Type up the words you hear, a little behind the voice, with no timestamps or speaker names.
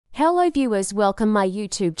Hello viewers, welcome my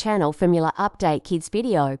YouTube channel Formula Update Kids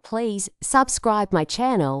video. Please subscribe my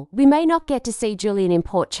channel. We may not get to see Julian in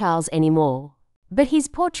Port Charles anymore, but his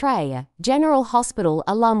portrayer, General Hospital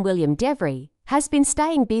alum William deVry, has been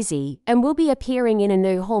staying busy and will be appearing in a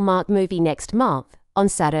new Hallmark movie next month on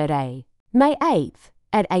Saturday, May 8th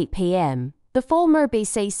at 8 p.m. The former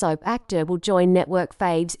BC soap actor will join network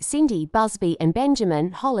faves Cindy, Busby and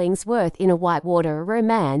Benjamin Hollingsworth in a whitewater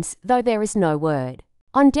romance, though there is no word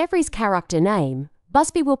on deVry's character name.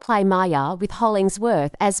 Busby will play Maya with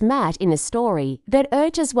Hollingsworth as Matt in a story that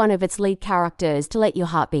urges one of its lead characters to let your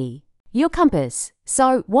heart be your compass.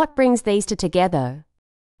 So, what brings these two together?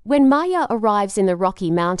 When Maya arrives in the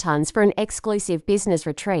Rocky Mountains for an exclusive business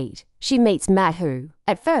retreat, she meets Matt, who,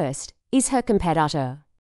 at first, is her competitor.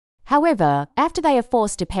 However, after they are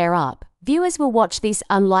forced to pair up, viewers will watch this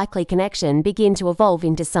unlikely connection begin to evolve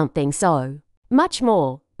into something so much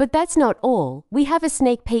more. But that's not all. We have a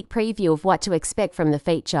sneak peek preview of what to expect from the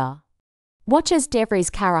feature. Watch as deVry's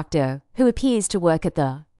character, who appears to work at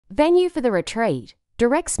the venue for the retreat,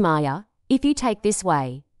 directs Maya, "If you take this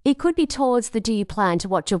way, it could be towards the do you plan to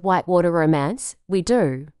watch a whitewater romance? We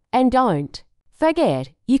do. And don't forget,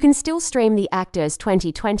 you can still stream the actor's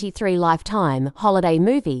 2023 Lifetime holiday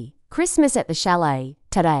movie, Christmas at the Chalet,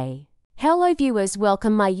 today." Hello viewers,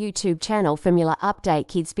 welcome my YouTube channel Formula Update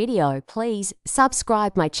Kids video. Please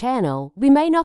subscribe my channel. We may not